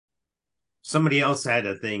somebody else had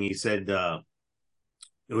a thing. He said it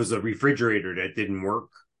was a refrigerator that didn't work,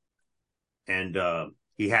 and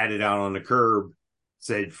he had it out on the curb,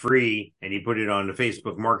 said free, and he put it on the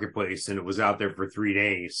Facebook Marketplace, and it was out there for 3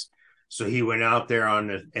 days. So he went out there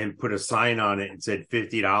and put a sign on it and said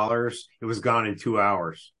 $50. It was gone in 2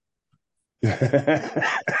 hours.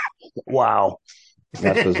 Wow.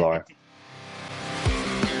 That's bizarre.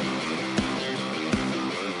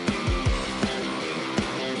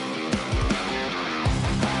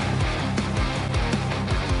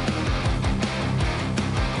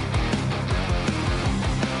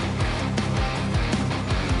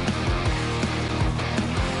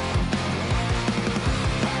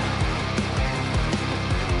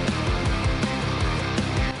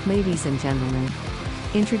 Ladies and gentlemen,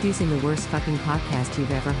 introducing the worst fucking podcast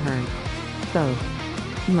you've ever heard. Both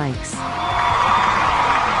Mics.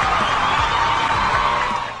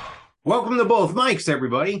 Welcome to Both Mics,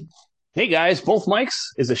 everybody. Hey guys, Both Mics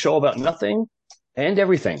is a show about nothing and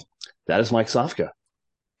everything. That is Mike Sofka.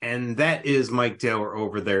 And that is Mike Taylor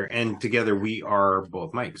over there. And together we are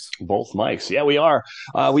Both Mics. Both Mics. Yeah, we are.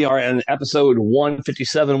 We are in episode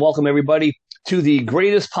 157. Welcome everybody to the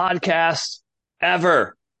greatest podcast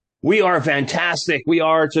ever. We are fantastic. We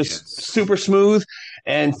are just super smooth.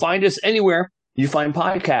 And find us anywhere you find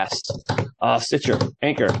podcasts. Stitcher,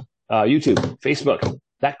 Anchor, YouTube, Facebook,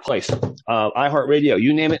 that place, iHeartRadio,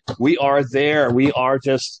 you name it. We are there. We are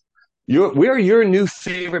just, we're your new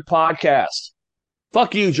favorite podcast.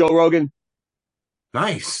 Fuck you, Joe Rogan.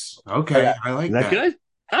 Nice. Okay. I like that. Is that good?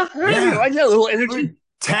 Huh? Yeah. I like that little energy.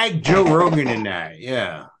 Tag Joe Rogan in that.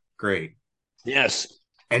 Yeah. Great. Yes.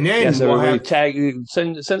 And then we'll have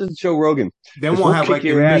send it to Joe Rogan. Then we'll have like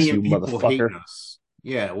a million people hating us.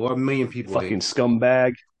 Yeah, we'll have a million people fucking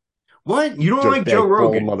scumbag. What? You don't like Joe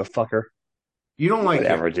Rogan? Motherfucker. You don't like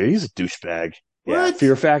whatever, dude. He's a douchebag. What? Yeah,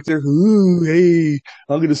 Fear Factor. Ooh, hey,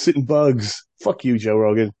 I'm gonna sit in bugs. Fuck you, Joe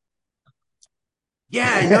Rogan.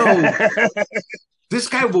 Yeah, I know. This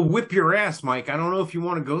guy will whip your ass, Mike. I don't know if you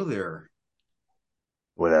want to go there.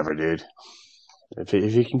 Whatever, dude. If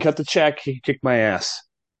he can cut the check, he can kick my ass.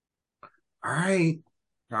 All right.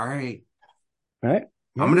 Right. I'm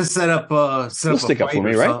gonna set up You'll stick up for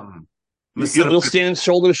me, right? You'll stand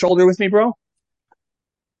shoulder to shoulder with me, bro.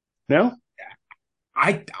 No.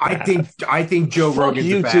 I think Joe Rogan's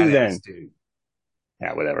you a badass, too, then. Dude.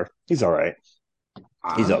 Yeah, whatever. He's all right.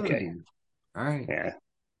 He's okay. All right. Yeah,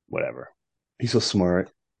 whatever. He's so smart.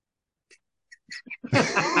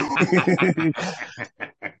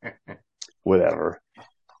 Whatever.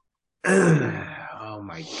 Oh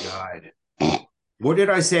my God. What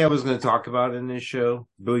did I say I was going to talk about in this show?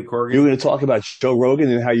 Billy Corgan? You were going to talk about Joe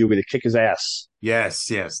Rogan and how you were going to kick his ass. Yes,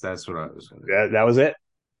 that's what I was going to do. That was it?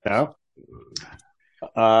 No?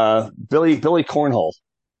 Billy Cornhole.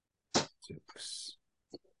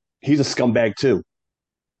 He's a scumbag too.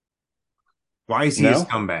 Why is he a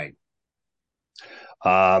scumbag?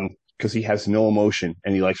 Because he has no emotion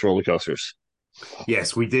and he likes roller coasters.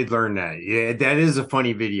 Yes, we did learn that. Yeah, that is a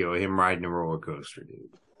funny video of him riding a roller coaster,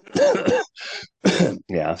 dude.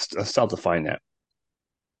 Yeah, I still have to find that.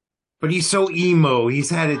 But he's so emo. He's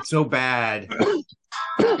had it so bad.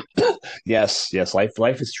 Yes. Life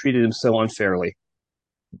has treated him so unfairly.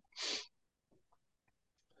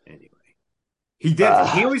 Anyway,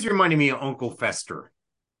 he always reminded me of Uncle Fester.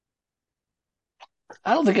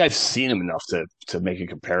 I don't think I've seen him enough to make a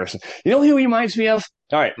comparison. You know who he reminds me of?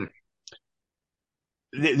 All right.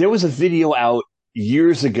 There was a video out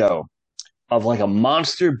years ago of like a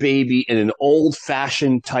monster baby in an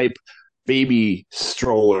old-fashioned type baby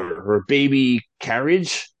stroller or baby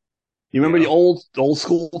carriage. You remember the old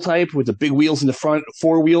school type with the big wheels in the front,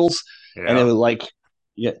 4 wheels, and it would like,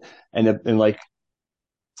 and like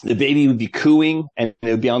the baby would be cooing and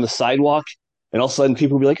it would be on the sidewalk, and all of a sudden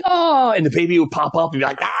people would be like, "Oh!" and the baby would pop up and be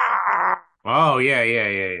like, "Ah!" Oh yeah,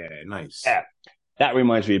 nice. Yeah, that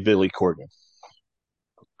reminds me of Billy Corgan.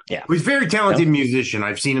 Yeah, he's a very talented musician.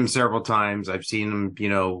 I've seen him several times. I've seen him,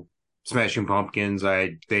 Smashing Pumpkins.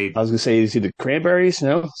 I was gonna say, is he the Cranberries?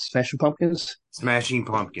 No, Smashing Pumpkins. Smashing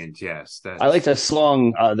Pumpkins. Yes, I like that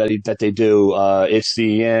song that they do. It's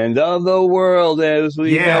the end of the world as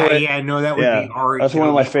we know it. Yeah, no, that would be R. That's one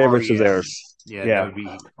of my favorites of theirs. Yeah, that would be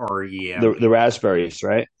R.E.M. The Raspberries,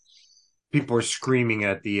 right? People are screaming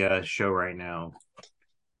at the show right now.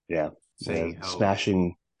 Yeah, saying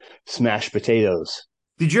smashed potatoes.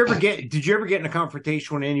 Did you ever get in a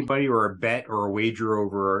confrontation with anybody or a bet or a wager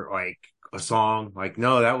over like a song? Like,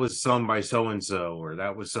 no, that was sung by so and so, or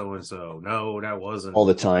that was so and so. No, that wasn't. All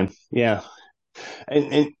the time. Yeah.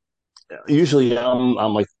 And usually I'm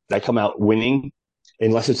like, I come out winning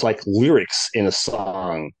unless it's like lyrics in a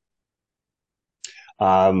song.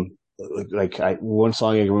 One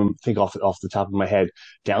song I can think off the top of my head,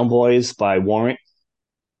 "Down Boys" by Warrant.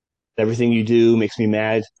 Everything you do makes me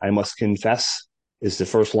mad. I must confess is the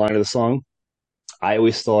first line of the song. I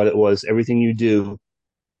always thought it was everything you do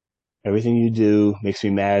makes me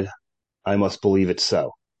mad. I must believe it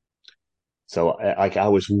so. So I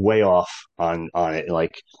was way off on it.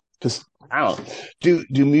 Like, because I don't know,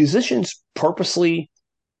 do musicians purposely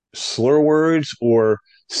slur words or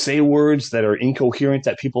say words that are incoherent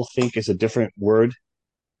that people think is a different word?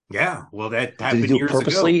 Yeah, well, that Did they happened do it years ago.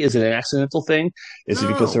 purposely? Is it an accidental thing? Is it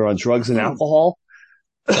because No, they're on drugs and no, alcohol?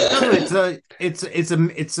 no. It's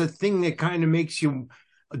a thing that kind of makes you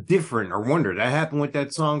different or wonder. That happened with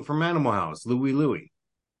that song from Animal House, Louie Louie.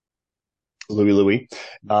 Louis Louis.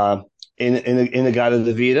 Uh, in the God of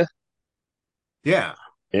the Vida. Yeah,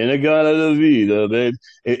 In the Garden of Eden, babe.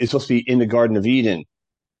 It's supposed to be in the Garden of Eden.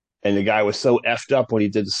 And the guy was so effed up when he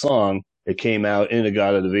did the song, it came out in the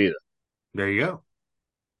Garden of Eden. there you go.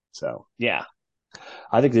 So, yeah,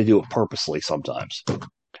 I think they do it purposely sometimes.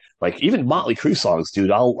 Like even Motley Crue songs,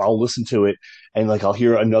 dude, I'll listen to it and like I'll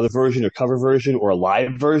hear another version or cover version or a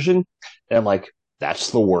live version. And I'm like,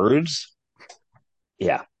 that's the words?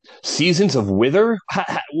 Yeah. Seasons of Wither?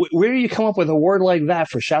 Where do you come up with a word like that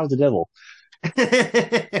for Shout at the Devil?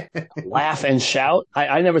 Laugh and shout?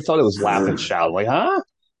 I never thought it was laugh and shout. Like, huh?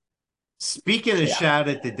 Speaking of Yeah. Shout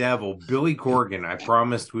at the Devil, Billy Corgan, I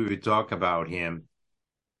promised we would talk about him.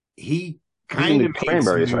 He kind of made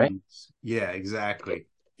Cranberries, right? Yeah, exactly.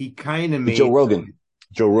 He kind of made Joe Rogan.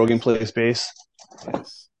 Joe Rogan plays bass.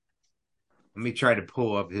 Yes. Let me try to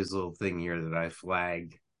pull up his little thing here that I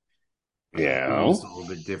flagged. Yeah. A little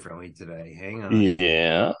bit differently today. Hang on.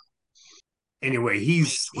 Yeah. Anyway,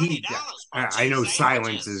 I know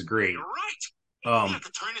silence is great. Right. What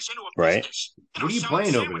are you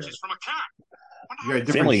playing over there? You got a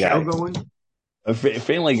different Family show Guy. going?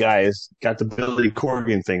 Family Guy has got the Billy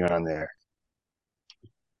Corgan thing on there.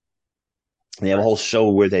 They have a whole show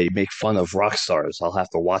where they make fun of rock stars. I'll have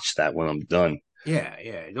to watch that when I'm done. Yeah,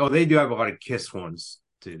 yeah. Oh, they do have a lot of Kiss ones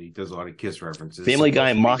too. He does a lot of Kiss references. Family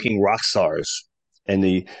Guy mocking rock stars, and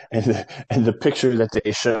the picture that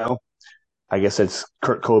they show, I guess it's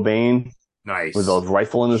Kurt Cobain, nice, with a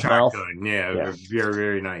rifle in his mouth. Yeah, very,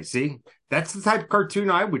 very nice. See, that's the type of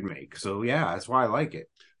cartoon I would make. So yeah, that's why I like it.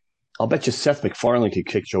 I'll bet you Seth MacFarlane could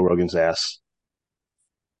kick Joe Rogan's ass.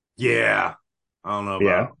 Yeah, I don't know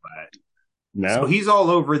about that. No, so he's all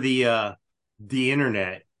over the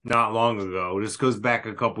internet. Not long ago. This goes back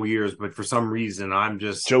a couple years, but for some reason, I'm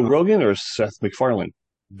just Joe Rogan or Seth MacFarlane.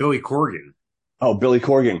 Billy Corgan. Oh, Billy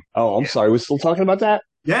Corgan. Oh, I'm sorry. We're still talking about that?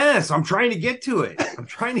 Yes, I'm trying to get to it.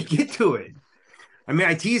 I mean,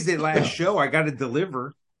 I teased it last show. I got to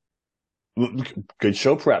deliver. Good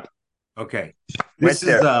show prep. Okay. This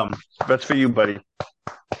is that's for you, buddy.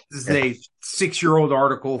 This is a 6-year-old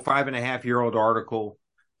article, 5.5-year-old article,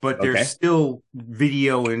 but there's still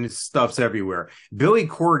video and stuff's everywhere. Billy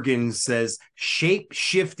Corgan says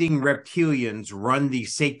shape-shifting reptilians run the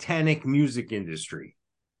satanic music industry.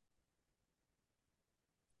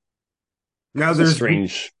 Now there's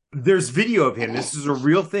strange. There's video of him. This is a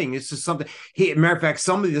real thing. This is something. Matter of fact,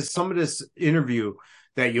 some of this interview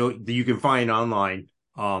that you can find online.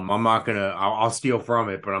 I'm not gonna. I'll steal from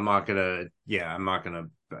it, but I'm not gonna. Yeah, I'm not gonna.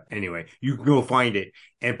 Anyway, you can go find it.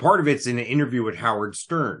 And part of it's in an interview with Howard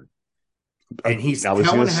Stern, and he's telling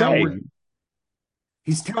Howard.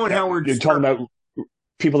 He's telling Howard. You're talking about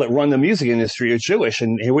people that run the music industry are Jewish,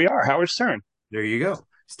 and here we are, Howard Stern. There you go.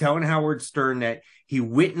 He's telling Howard Stern that he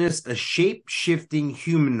witnessed a shape-shifting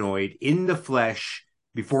humanoid in the flesh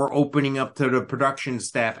before opening up to the production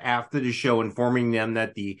staff after the show, informing them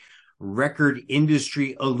that the record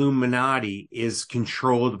industry Illuminati is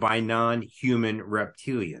controlled by non-human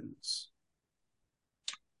reptilians.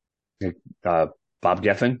 Bob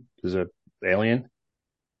Geffen is an alien.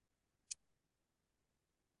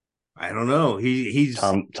 I don't know. He's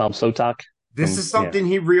Tom Sotak. This is something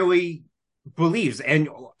he really believes. And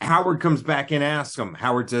Howard comes back and asks him.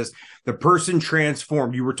 Howard says, the person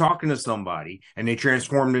transformed. You were talking to somebody and they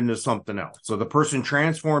transformed into something else. So the person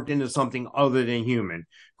transformed into something other than human.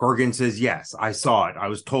 Corgan says, yes, I saw it. I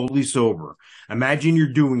was totally sober. Imagine you're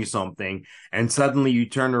doing something and suddenly you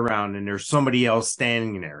turn around and there's somebody else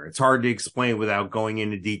standing there. It's hard to explain without going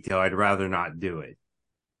into detail. I'd rather not do it.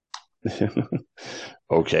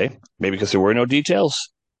 Okay. Maybe because there were no details.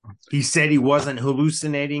 He said he wasn't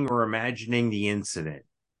hallucinating or imagining the incident.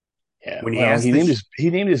 Yeah, when he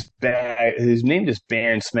named his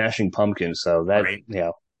band Smashing Pumpkins, so that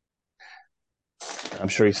I'm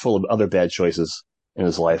sure he's full of other bad choices. in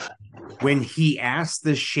his life. When he asked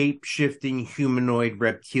the shape-shifting humanoid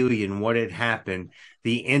reptilian what had happened,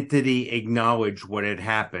 the entity acknowledged what had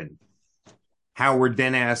happened. Howard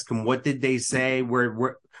then asked him, what did they say?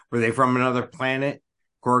 Were they from another planet?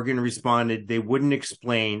 Corgan responded, they wouldn't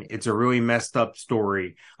explain. It's a really messed up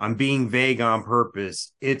story. I'm being vague on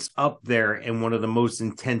purpose. It's up there and one of the most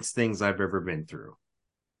intense things I've ever been through.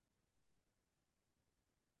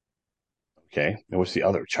 Okay. And what's the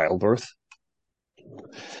other? Childbirth?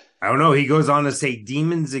 I don't know. He goes on to say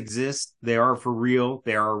demons exist. They are for real.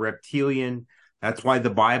 They are reptilian. That's why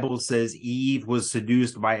the Bible says Eve was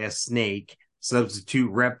seduced by a snake.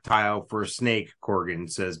 Substitute reptile for snake, Corgan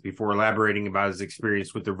says, before elaborating about his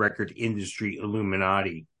experience with the record industry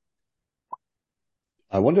Illuminati.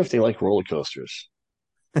 I wonder if they like roller coasters.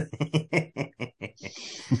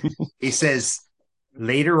 He says,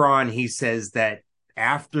 later on, he says that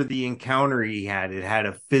after the encounter he had, it had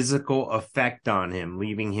a physical effect on him,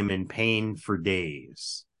 leaving him in pain for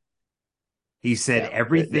days. He said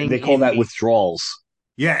everything... They call that withdrawals.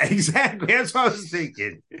 Yeah, exactly. That's what I was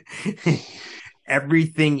thinking.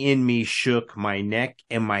 Everything in me shook. My neck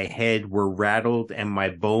and my head were rattled, and my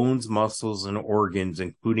bones, muscles, and organs,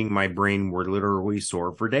 including my brain, were literally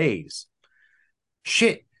sore for days.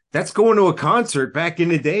 Shit, that's going to a concert back in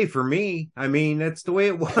the day for me. I mean, that's the way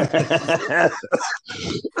it was.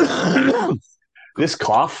 This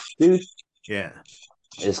cough, dude. Yeah.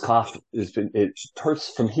 This cough it hurts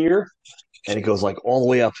from here, and it goes like all the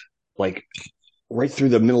way up, like right through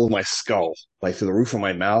the middle of my skull, like through the roof of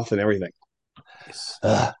my mouth and everything.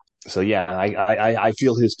 So yeah, I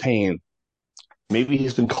feel his pain. Maybe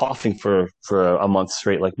he's been coughing for a month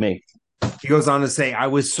straight, like me. He goes on to say, I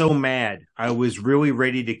was so mad. I was really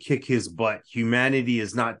ready to kick his butt. Humanity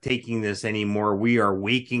is not taking this anymore. We are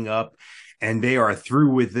waking up, and they are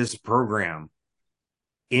through with this program.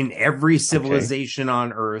 In every civilization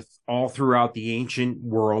on Earth, all throughout the ancient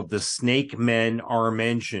world, the snake men are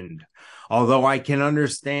mentioned. Although I can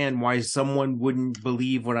understand why someone wouldn't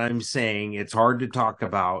believe what I'm saying, it's hard to talk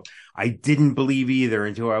about. I didn't believe either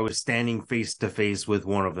until I was standing face to face with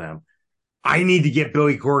one of them. I need to get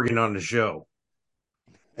Billy Corgan on the show.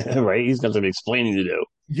 Right? He's got some explaining to do.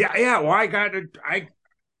 Yeah. Well,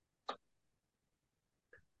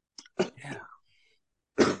 Yeah.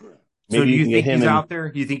 So do you think he's out there?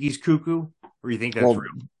 Do you think he's cuckoo? Or do you think that's real?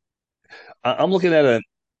 I'm looking at a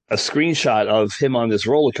screenshot of him on this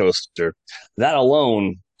roller coaster. That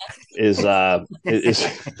alone is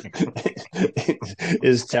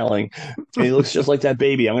telling. And he looks just like that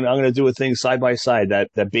baby. I'm gonna do a thing side by side.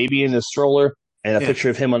 That baby in the stroller and a picture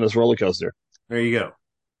of him on this roller coaster. There you go.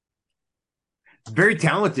 Very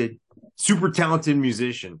talented, super talented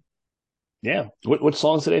musician. Yeah. What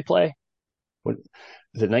songs do they play? What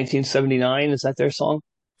is it? 1979? Is that their song?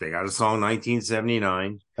 They got a song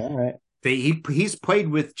 1979. All right. He's played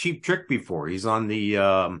with Cheap Trick before. He's on the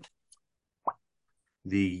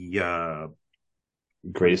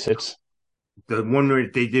greatest hits. The one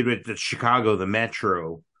that they did with the Chicago, the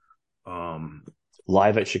Metro.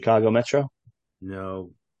 Live at Chicago Metro?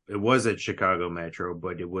 No, it was at Chicago Metro,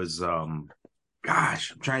 but it was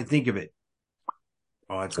gosh, I'm trying to think of it.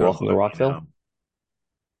 Oh, it's Welcome to Rockville.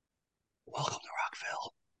 Welcome to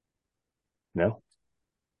Rockville. No.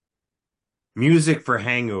 Music for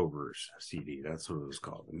Hangovers CD. That's what it was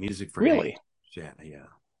called. Music for Really? Hangovers. Yeah.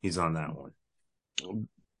 He's on that one.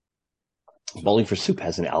 Bowling for Soup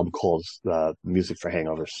has an album called Music for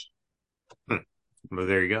Hangovers. Well,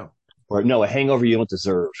 there you go. Or no, A Hangover You Don't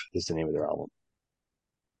Deserve is the name of their album.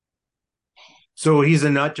 So he's a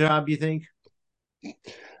nut job, you think?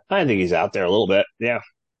 I think he's out there a little bit. Yeah.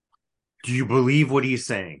 Do you believe what he's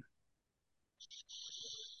saying?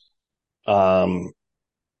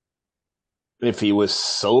 If he was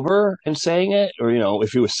sober and saying it, or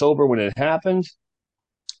if he was sober when it happened,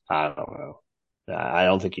 I don't know. I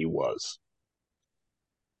don't think he was.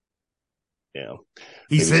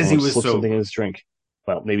 He says he was sober. Something in sober. his drink.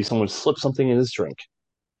 Well, maybe someone slipped something in his drink.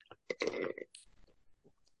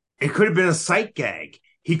 It could have been a sight gag.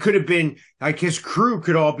 He could have been like his crew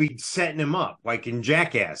could all be setting him up, like in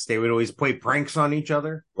Jackass. They would always play pranks on each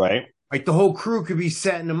other, right? Like the whole crew could be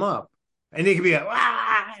setting him up, and they could be like,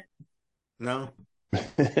 ah! No,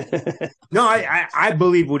 no. I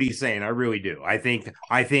believe what he's saying. I really do. I think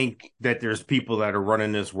that there's people that are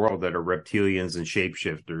running this world that are reptilians and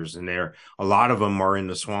shapeshifters, and a lot of them are in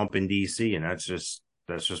the swamp in DC, and that's just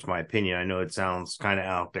my opinion. I know it sounds kind of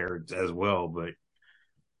out there as well, but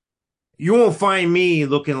you won't find me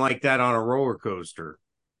looking like that on a roller coaster.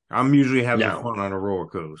 I'm usually having fun on a roller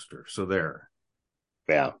coaster. So there.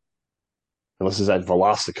 Yeah. Unless it's that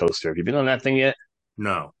Velocicoaster. Have you been on that thing yet?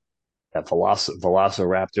 No. that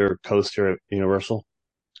Velociraptor coaster at Universal.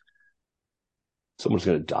 Someone's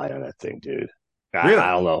gonna die on that thing, dude. Really?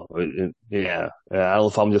 I don't know. Yeah, I don't know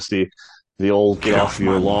if I'm just the old get off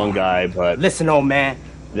your lawn guy, but listen, old man.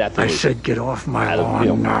 That thing I said get off my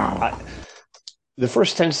lawn now. The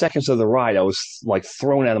first 10 seconds of the ride, I was like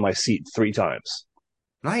thrown out of my seat 3 times.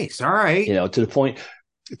 Nice. All right. To the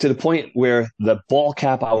point where the ball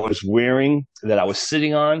cap I was wearing that I was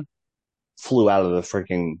sitting on flew out of the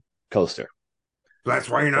freaking coaster. That's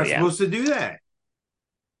why you're not supposed to do that.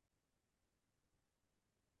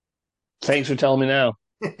 Thanks for telling me now.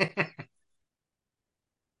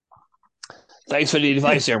 Thanks for the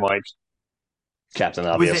advice here, Mike. Captain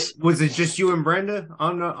Obvious. Was it just you and Brenda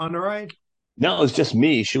on the ride? No, it was just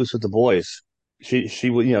me. She was with the boys. She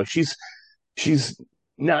she's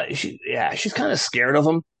not she's kind of scared of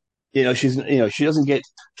them. She doesn't get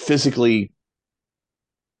physically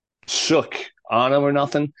shook on them or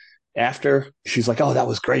nothing. After she's like, "Oh, that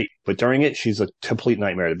was great," but during it, she's a complete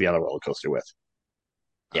nightmare to be on a roller coaster with.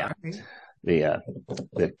 Yeah, right.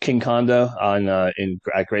 The King Kondo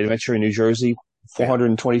at Great Adventure in New Jersey,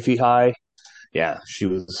 420 feet high. Yeah, she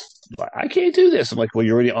was like, "I can't do this." I'm like, "Well,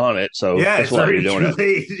 you're already on it, so guess what? You're doing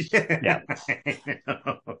it." Yeah.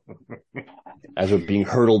 As we're being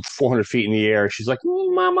hurtled 400 feet in the air, she's like,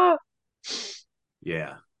 "Mama."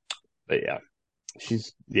 Yeah. But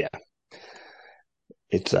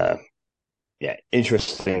it's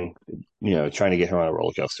interesting, trying to get her on a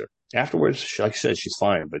roller coaster. Afterwards, like I said, she's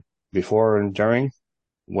fine, but before and during,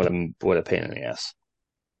 what a pain in the ass.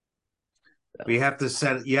 You have to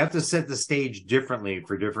set the stage differently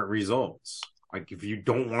for different results. Like if you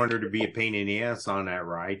don't want her to be a pain in the ass on that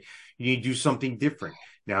ride, you need to do something different.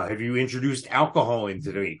 Now, have you introduced alcohol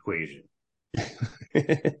into the equation?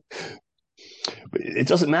 It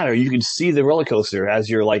doesn't matter. You can see the roller coaster as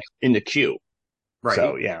you're like in the queue. Right.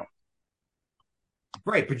 So yeah.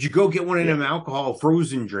 Right, but you go get one of them alcohol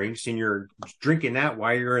frozen drinks and you're drinking that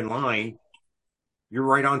while you're in line. You're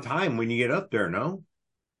right on time when you get up there, no?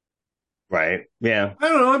 Right. Yeah. I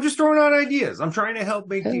don't know. I'm just throwing out ideas. I'm trying to help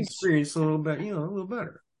make the experience a little bit, a little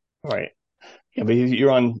better. Right. Yeah, but you're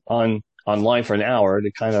on line for an hour.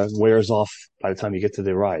 It kind of wears off by the time you get to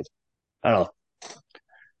the ride. I don't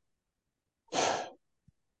know.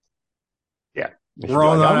 Yeah. We're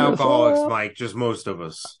all not alcoholics, Mike. Just most of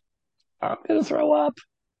us. I'm going to throw up.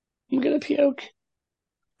 I'm going to puke.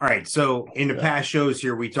 All right. So in the past shows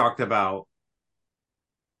here, we talked about.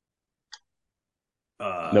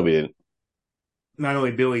 No, we didn't. Not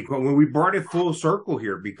only Billy, when we brought it full circle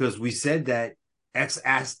here, because we said that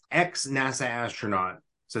ex-NASA astronaut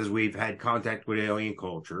says we've had contact with alien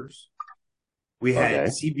cultures. We had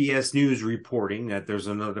CBS News reporting that there's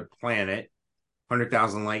another planet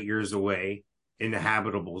 100,000 light years away in the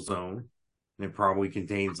habitable zone, and it probably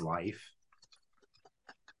contains life.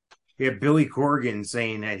 We have Billy Corgan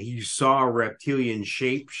saying that he saw a reptilian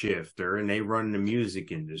shapeshifter and they run the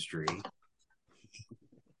music industry.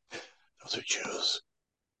 Those are Jews.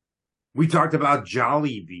 We talked about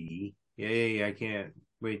Jollibee. Yay, I can't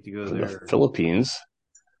wait to go there. The Philippines.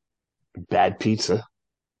 Bad pizza.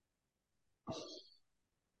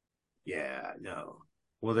 Yeah, no.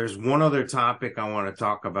 Well, there's one other topic I want to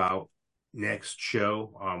talk about next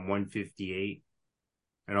show on 158.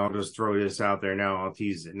 And I'll just throw this out there now. I'll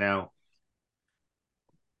tease it now.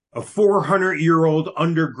 A 400-year-old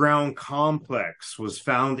underground complex was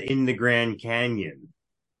found in the Grand Canyon.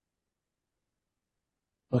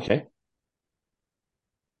 Okay.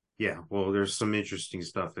 Yeah, well, there's some interesting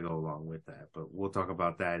stuff to go along with that, but we'll talk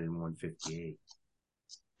about that in 158.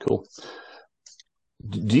 Cool.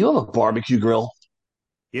 Do you have a barbecue grill?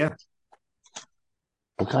 Yeah.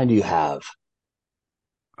 What kind do you have?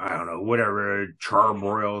 I don't know, whatever,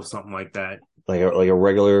 charbroil, something like that. Like a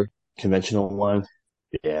regular conventional one?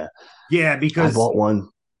 Yeah. Yeah, because I bought one.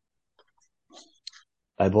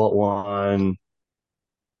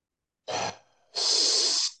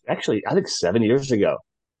 Actually, I think 7 years ago.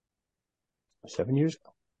 7 years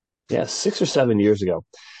ago? Yeah, 6 or 7 years ago.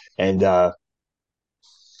 And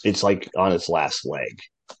it's like on its last leg.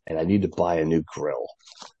 And I need to buy a new grill.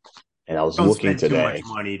 And I was looking today. Don't spend too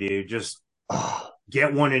much money, dude. Just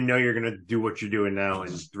get one and know you're going to do what you're doing now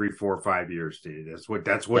in 3, 4, 5 years, dude.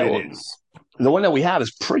 That's what it is. The one that we have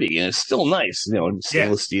is pretty and it's still nice.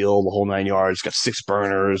 Stainless steel, the whole 9 yards. It's got 6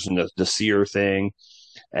 burners and the sear thing.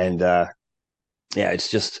 And it's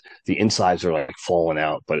just the insides are like falling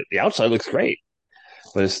out, but the outside looks great.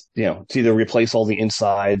 But it's either replace all the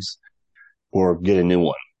insides or get a new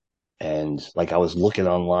one. And like I was looking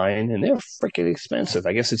online, and they're freaking expensive.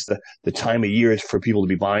 I guess it's the time of year for people to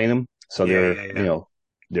be buying them, so they're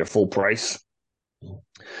they're full price.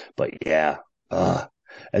 But yeah, and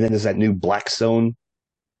then there's that new Blackstone,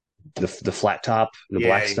 the flat top, the Yeah,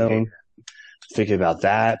 yeah. Blackstone. Thinking about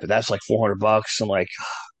that, but that's like $400. I'm like,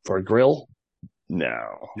 for a grill,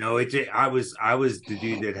 no. No, I was the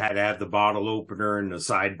dude that had to have the bottle opener and the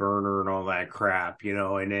side burner and all that crap,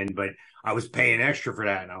 and then but I was paying extra for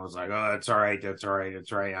that, and I was like, oh, that's all right, that's all right,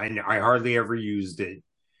 that's right. I hardly ever used it,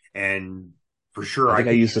 and for sure I I think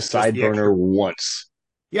I could used the use just side the extra. burner once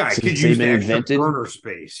Yeah, I could since they've use the been extra invented. burner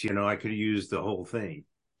space. I could have used the whole thing.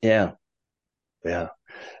 Yeah, yeah,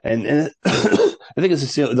 and I think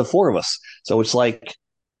it's the four of us, so it's like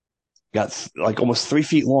got like almost 3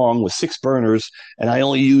 feet long with six burners, and I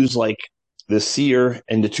only use like the sear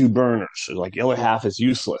and the two burners. So like the other half is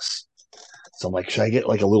useless. So I'm like, should I get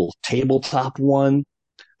like a little tabletop one?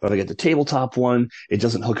 But if I get the tabletop one, it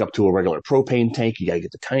doesn't hook up to a regular propane tank. You got to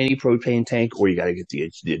get the tiny propane tank, or you got to get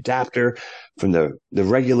the adapter from the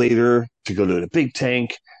regulator to go to the big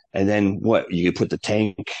tank. And then what? You could put the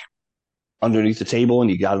tank underneath the table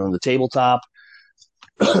and you got it on the tabletop.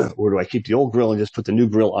 Or do I keep the old grill and just put the new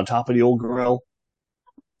grill on top of the old grill?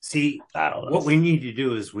 See, I don't know. what we need to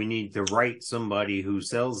do is we need to write somebody who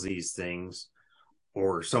sells these things,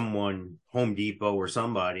 or someone, Home Depot or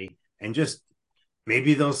somebody, and just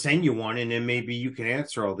maybe they'll send you one, and then maybe you can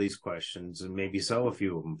answer all these questions and maybe sell a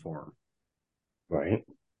few of them for them. Right.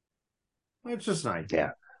 It's just an idea.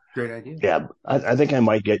 Yeah. Great idea. Yeah. I think I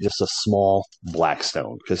might get just a small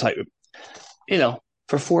Blackstone because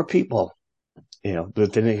for four people,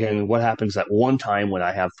 but then again, what happens at one time when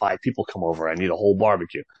I have five people come over? I need a whole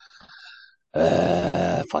barbecue.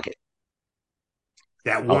 Fuck it.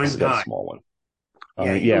 That I'll one just get a time. small one.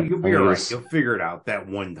 Yeah, you'll be all right. You'll figure it out that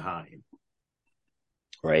one time.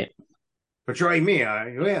 Right. But you're like me.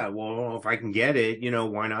 Well, if I can get it,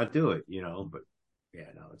 why not do it? But yeah,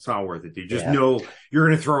 no, it's not worth it, dude. Just know you're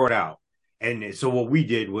going to throw it out. And so what we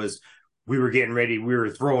did was we were getting ready. We were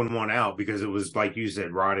throwing one out because it was, like you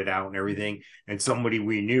said, rotted out and everything. And somebody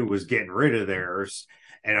we knew was getting rid of theirs.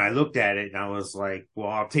 And I looked at it and I was like, well,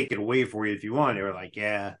 I'll take it away for you if you want. They were like,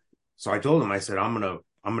 yeah. So I told them, I said, I'm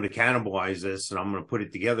going to cannibalize this and I'm going to put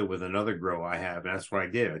it together with another grill I have. And that's what I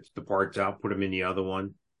did. I took the parts out, put them in the other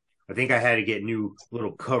one. I think I had to get new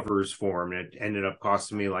little covers for them. And it ended up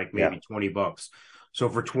costing me like maybe $20. So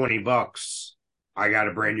for $20, I got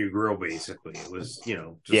a brand new grill. Basically, it was,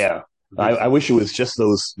 I wish it was just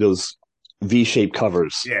those V-shaped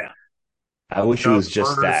covers. Yeah, I wish it was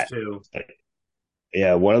just that. Too.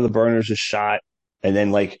 Yeah, one of the burners is shot, and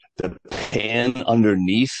then like the pan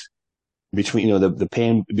underneath, between the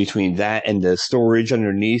pan between that and the storage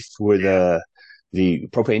underneath where the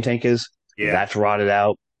propane tank is, that's rotted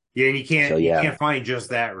out. Yeah, and you can't find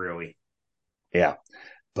just that really. Yeah,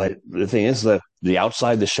 but the thing is the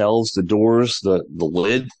outside, the shelves, the doors, the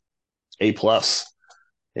lid, A+.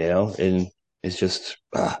 And it's just.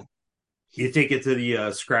 You take it to the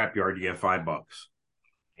scrapyard, you get $5.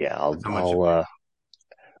 Yeah, I'll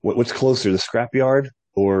what's closer, the scrapyard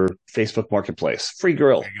or Facebook Marketplace? Free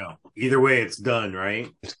grill. There you go. Either way, it's done, right?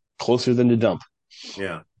 It's closer than the dump.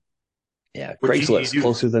 Yeah. Yeah, Craigslist,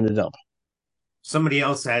 closer than the dump. Somebody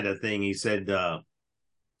else had a thing. He said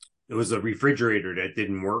it was a refrigerator that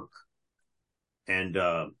didn't work. And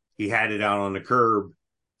he had it out on the curb,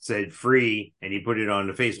 said free, and he put it on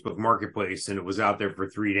the Facebook Marketplace, and it was out there for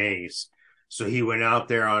 3 days. So he went out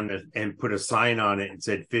there and put a sign on it and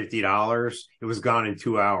said $50. It was gone in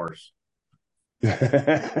 2 hours.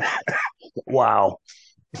 Wow.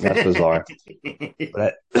 That's bizarre.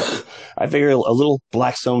 But I figure a little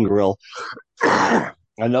Blackstone grill,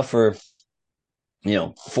 enough for,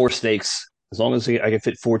 4 steaks. As long as I can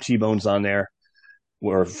fit 4 T-bones on there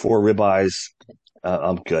or 4 ribeyes,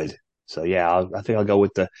 I'm good. So yeah, I think I'll go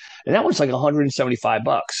with and that one's like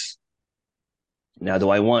 $175. Now, do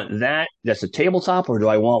I want that's a tabletop, or do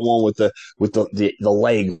I want one with the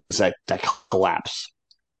legs that collapse?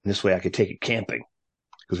 And this way I could take it camping,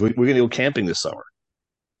 because we're going to go camping this summer.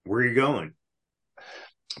 Where are you going?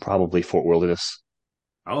 Probably Fort Wilderness.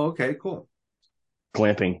 Oh, okay, cool.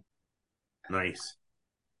 Glamping. Nice.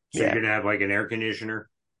 So you're going to have like an air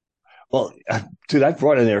conditioner? Well, dude, I've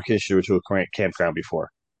brought an air conditioner to a campground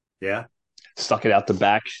before. Yeah. Stuck it out the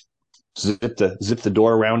back, zip the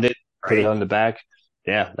door around it, put it on the back.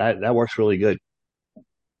 Yeah, that works really good.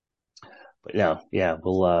 But yeah,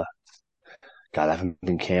 we'll God, I haven't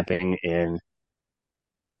been camping in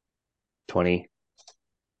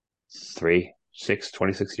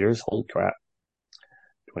 26 years. Holy crap.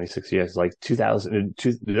 26 years, like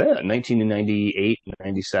 1998,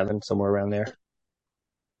 97, somewhere around there.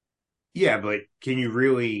 Yeah, but can you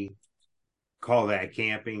really call that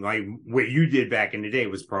camping. Like what you did back in the day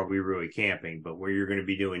was probably really camping, but what you're going to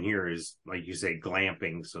be doing here is, like you say,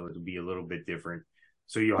 glamping. So it'll be a little bit different.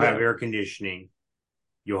 So you'll have air conditioning.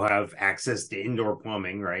 You'll have access to indoor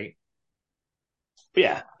plumbing, right?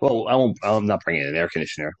 Yeah. Well, I'm not bringing an air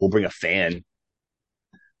conditioner. We'll bring a fan.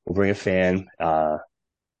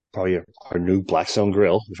 Probably our new Blackstone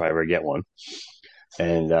grill if I ever get one.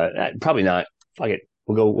 And probably not. Fuck it.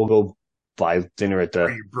 We'll go buy dinner at Are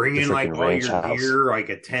the you bringing freaking like all ranch your house. gear, like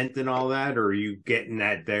a tent and all that, or are you getting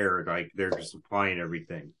that there? Like they're supplying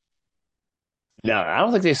everything. No, I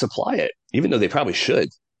don't think they supply it, even though they probably should.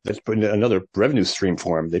 That's another revenue stream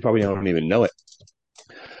for them. They probably don't even know it.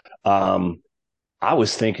 I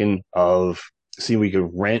was thinking of seeing we could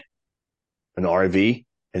rent an RV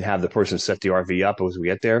and have the person set the RV up as we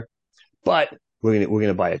get there. But we're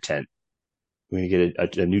gonna buy a tent. We're gonna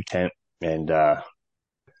get a new tent and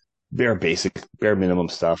bare minimum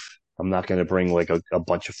stuff. I'm not gonna bring like a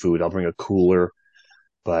bunch of food. I'll bring a cooler,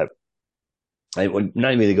 but I would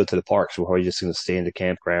not even to go to the parks. We're probably just gonna stay in the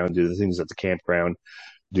campground, do the things at the campground,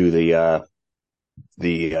 do the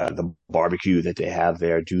barbecue that they have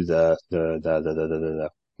there, do the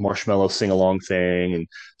marshmallow sing along thing, and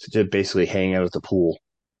to basically hang out at the pool.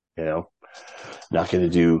 You know, not going to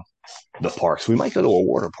do the parks. We might go to a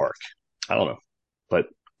water park. I don't know, but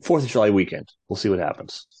 4th of July weekend, we'll see what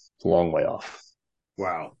happens. It's a long way off.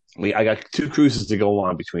 Wow. I got 2 cruises to go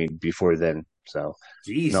on before then, so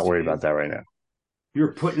Jeez, not worried about that right now.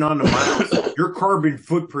 You're putting on the miles. Your carbon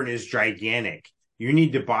footprint is gigantic. You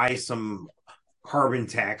need to buy some carbon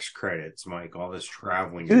tax credits, Mike. All this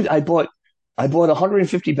traveling, dude. I bought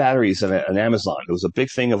 150 batteries on Amazon. It was a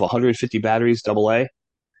big thing of 150 batteries, AA.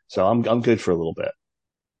 So I'm good for a little bit.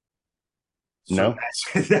 So no,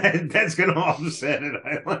 that's going to offset it.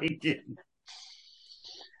 I like it.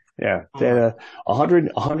 Yeah, they had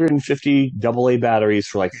 150 AA batteries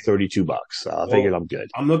for like $32. I figured I'm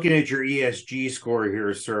good. I'm looking at your ESG score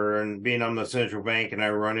here, sir, and being I'm the central bank and I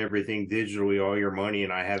run everything digitally, all your money,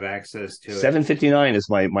 and I have access to it. 759 is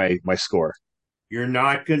my score. You're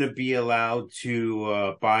not going to be allowed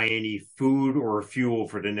to buy any food or fuel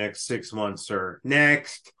for the next 6 months, sir.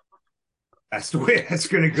 Next. That's the way that's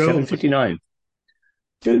going to go. 759.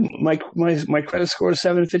 Dude, my credit score is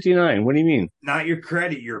 759. What do you mean? Not your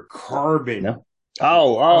credit, your carbon. No.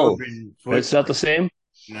 Oh. It's not the same?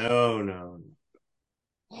 No.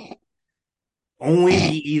 Only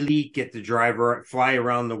the elite get to fly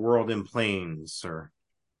around the world in planes, sir.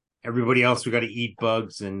 Everybody else, we got to eat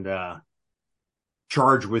bugs and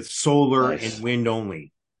charge with solar and wind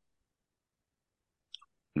only.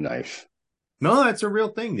 Nice. No, that's a real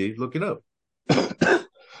thing, dude. Look it up.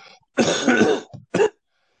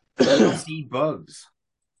 Let's eat bugs.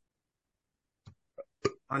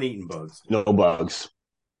 I'm eating bugs. No bugs.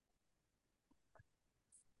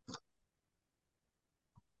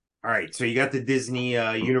 All right, so you got the Disney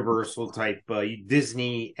Universal type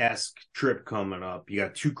Disney-esque trip coming up. You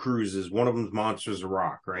got 2 cruises. One of them's Monsters of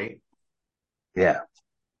Rock, right? Yeah.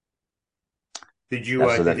 Did you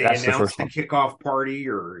did they announce the kickoff party,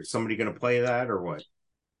 or is somebody going to play that, or what?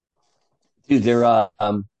 Dude,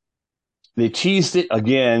 they teased it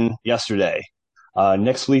again yesterday.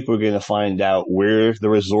 Next week we're going to find out where the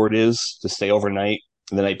resort is to stay overnight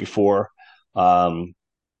the night before. Some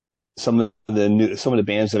of the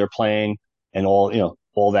bands that are playing and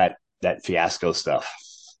all that fiasco stuff.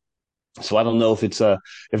 So I don't know if it's a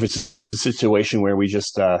situation where we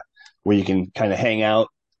just where you can kind of hang out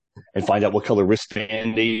and find out what color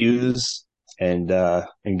wristband they use and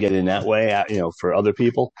get in that way, for other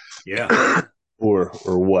people. Yeah. or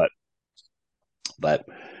what. But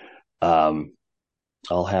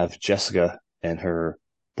I'll have Jessica and her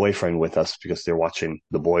boyfriend with us because they're watching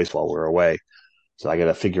The Boys while we're away. So I got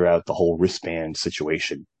to figure out the whole wristband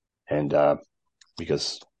situation. And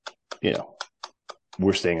because,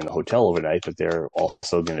 we're staying in the hotel overnight, but they're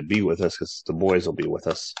also going to be with us because the boys will be with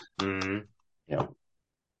us. Mm-hmm.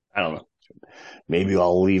 I don't know. Maybe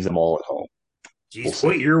I'll leave them all at home. Jeez,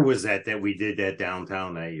 what year was that we did that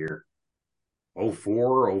downtown that year?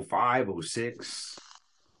 04, 05, 06?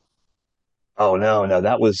 Oh, no.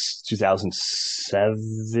 That was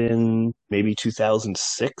 2007, maybe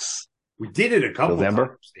 2006. We did it a couple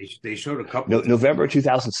November. times. They showed a couple. November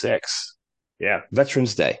 2006. Yeah,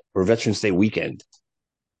 Veterans Day or Veterans Day weekend.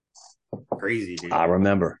 Crazy, dude. I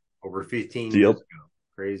remember. Over 15 years ago.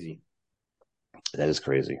 Crazy. That is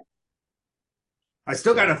crazy. I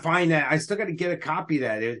still got to find that. I still got to get a copy of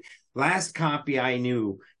that. Last copy I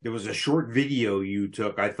knew, there was a short video you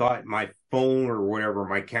took. I thought my phone or whatever,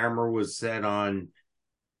 my camera was set on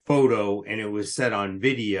photo and it was set on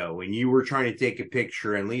video, and you were trying to take a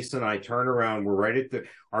picture, and Lisa and I turn around, we're right at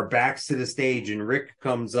our backs to the stage, and Rick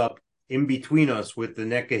comes up in between us with the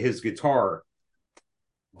neck of his guitar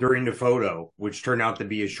during the photo, which turned out to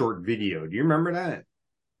be a short video. Do you remember that?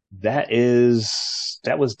 That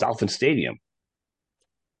was Dolphin Stadium.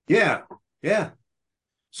 Yeah.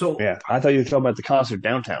 So yeah, I thought you were talking about the concert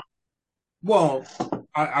downtown. Well,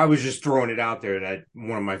 I was just throwing it out there that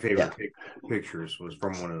one of my favorite pictures was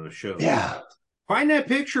from one of those shows. Yeah. Find that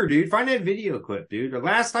picture, dude. Find that video clip, dude. The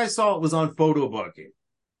last I saw it was on Photo Bucket.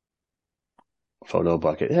 Photo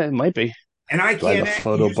Bucket. Yeah, it might be. And I can't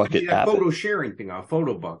Photo Bucket that photo sharing thing on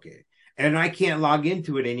Photo Bucket. And I can't log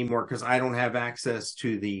into it anymore because I don't have access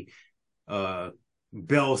to the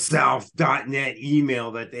bellsouth.net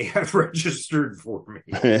email that they have registered for me.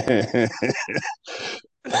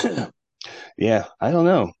 Yeah, I don't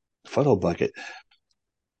know. Photo Bucket.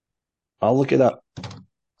 I'll look it up.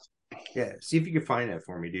 Yeah, see if you can find that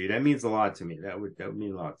for me, dude. That means a lot to me. That would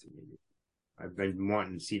mean a lot to me. I've been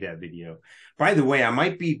wanting to see that video. By the way, I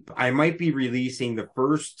might be releasing the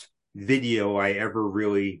first video I ever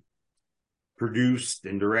really produced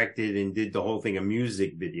and directed and did the whole thing, a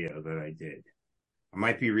music video that I did. I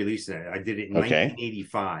might be releasing it. I did it in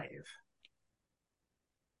 1985.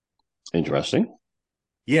 Interesting.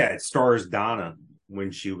 Yeah, it stars Donna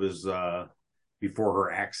when she was before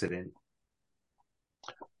her accident.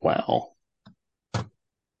 Wow.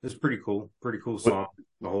 It's pretty cool. Pretty cool song.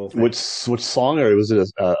 The whole thing. Which song, or was it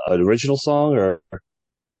an original song, or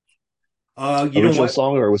original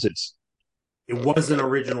song, or was it? It was an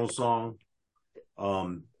original song.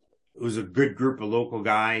 It was a good group of local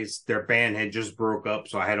guys. Their band had just broke up,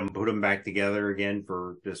 so I had them put them back together again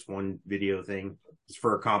for this one video thing. It's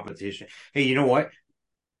for a competition. Hey, you know what?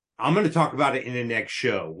 I'm going to talk about it in the next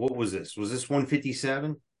show. What was this? Was this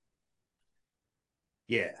 157?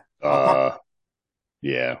 Yeah.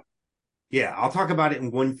 Yeah. Yeah, I'll talk about it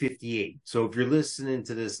in 158. So if you're listening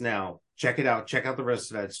to this now, check it out. Check out the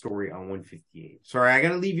rest of that story on 158. Sorry, I got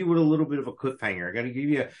to leave you with a little bit of a cliffhanger. I got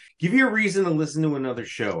to give you a reason to listen to another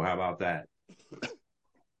show. How about that?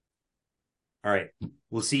 All right.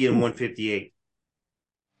 We'll see you in 158.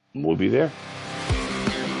 We'll be there.